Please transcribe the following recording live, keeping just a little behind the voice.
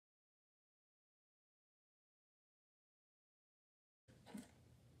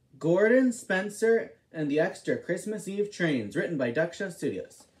Gordon, Spencer, and the Extra Christmas Eve Trains, written by Duckshot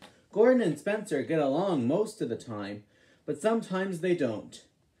Studios. Gordon and Spencer get along most of the time, but sometimes they don't.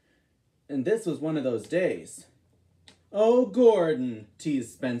 And this was one of those days. "Oh, Gordon,"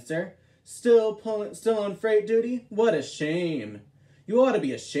 teased Spencer. Still on freight duty? What a shame. You ought to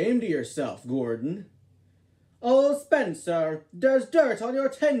be ashamed of yourself, Gordon." "Oh, Spencer, there's dirt on your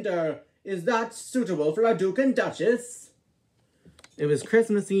tender. Is that suitable for a Duke and Duchess?" It was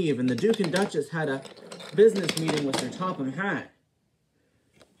Christmas Eve, and the Duke and Duchess had a business meeting with Sir Topham Hatt.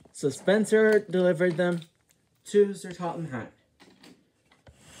 So Spencer delivered them to Sir Topham Hatt.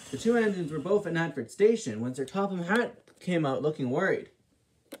 The two engines were both at Natford Station when Sir Topham Hatt came out looking worried.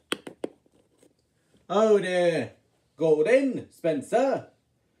 "Oh there, Gordon, Spencer.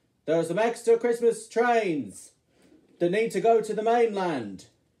 There are some extra Christmas trains that need to go to the mainland.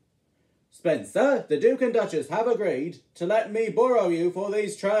 Spencer, the Duke and Duchess have agreed to let me borrow you for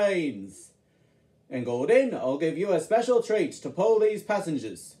these trains. And Gordon, I'll give you a special treat to pull these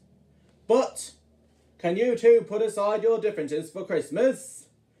passengers. But can you two put aside your differences for Christmas?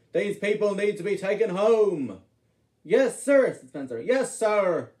 These people need to be taken home." "Yes, sir," said Spencer. "Yes,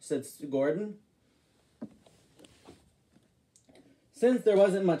 sir," said Gordon. Since there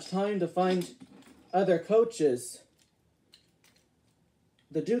wasn't much time to find other coaches,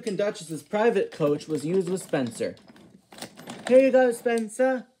 the Duke and Duchess's private coach was used with Spencer. "Here you go,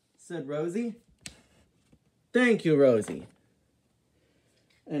 Spencer," said Rosie. "Thank you, Rosie."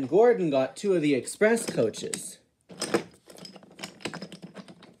 And Gordon got two of the express coaches.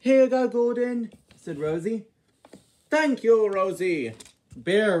 "Here you go, Gordon," said Rosie. "Thank you, Rosie."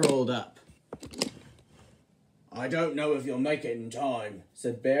 Bear rolled up. "I don't know if you'll make it in time,"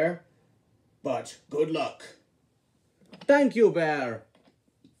 said Bear, "but good luck." "Thank you, Bear."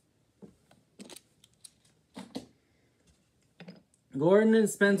 Gordon and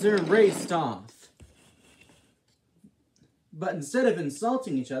Spencer raced off. But instead of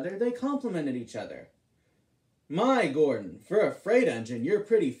insulting each other, they complimented each other. "My, Gordon, for a freight engine, you're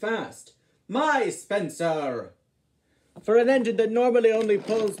pretty fast." "My, Spencer, for an engine that normally only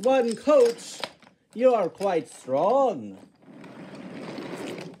pulls one coach, you are quite strong,"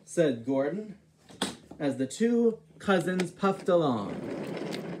 said Gordon, as the two cousins puffed along.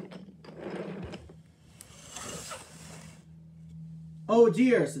 "Oh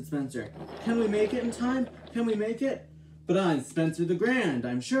dear," said Spencer. "Can we make it in time? Can we make it?" "But I'm Spencer the Grand.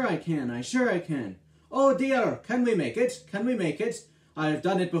 I'm sure I can. I'm sure I can." "Oh dear, can we make it? Can we make it? I've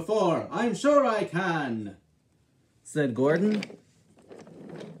done it before. I'm sure I can," said Gordon.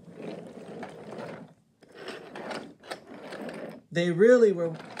 They really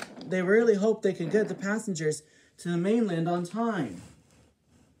hoped they could get the passengers to the mainland on time.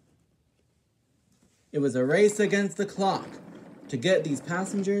 It was a race against the clock to get these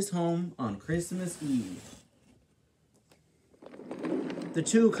passengers home on Christmas Eve. The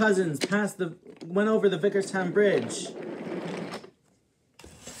two cousins went over the Vickerstown Bridge.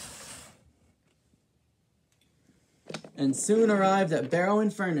 And soon arrived at Barrow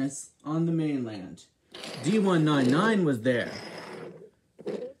and Furnace on the mainland. D199 was there.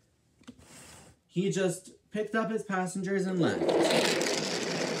 He just picked up his passengers and left.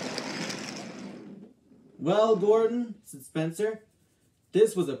 "Well, Gordon," said Spencer,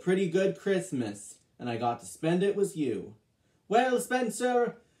 "this was a pretty good Christmas, and I got to spend it with you." "Well,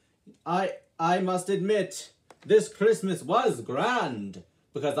 Spencer, I must admit, this Christmas was grand,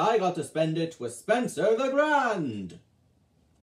 because I got to spend it with Spencer the Grand."